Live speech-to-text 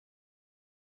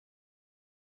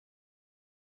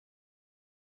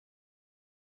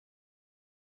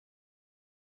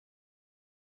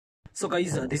So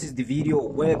guys, this is the video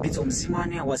where Pitso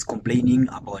Mosimane was complaining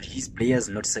about his players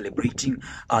not celebrating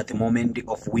the moment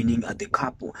of winning the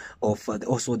cup, of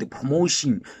also the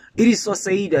promotion. It is so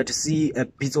sad to see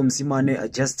Pitso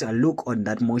Mosimane just look on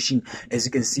that motion. As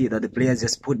you can see that the players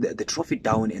just put the trophy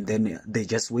down, and then they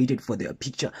just waited for their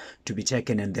picture to be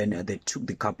taken, and then they took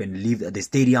the cup and leave the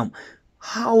stadium.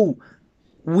 How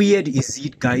weird is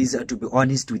it, guys, to be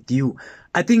honest with you?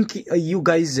 I think you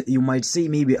guys, you might say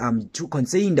maybe I'm too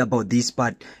concerned about this,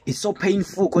 but it's so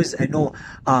painful because I know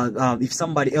if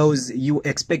somebody else, you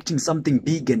expecting something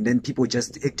big and then people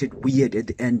just acted weird at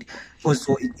the end,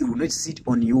 also it will not sit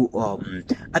on you.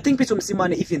 I think Pitso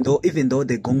Mosimane, even though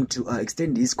they're going to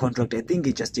extend his contract, I think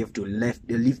he just have to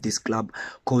leave this club,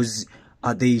 because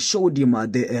they showed him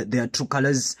their true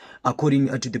colors.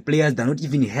 According to the players, they're not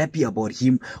even happy about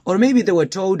him, or maybe they were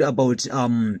told about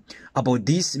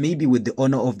this, maybe with the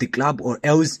owner of the club, or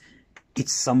else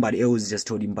it's somebody else just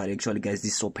told him. But actually, guys,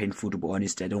 this is so painful, to be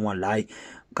honest. I don't want to lie.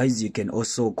 Guys, you can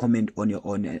also comment on your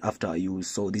own after you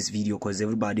saw this video, because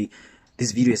everybody,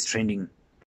 this video is trending.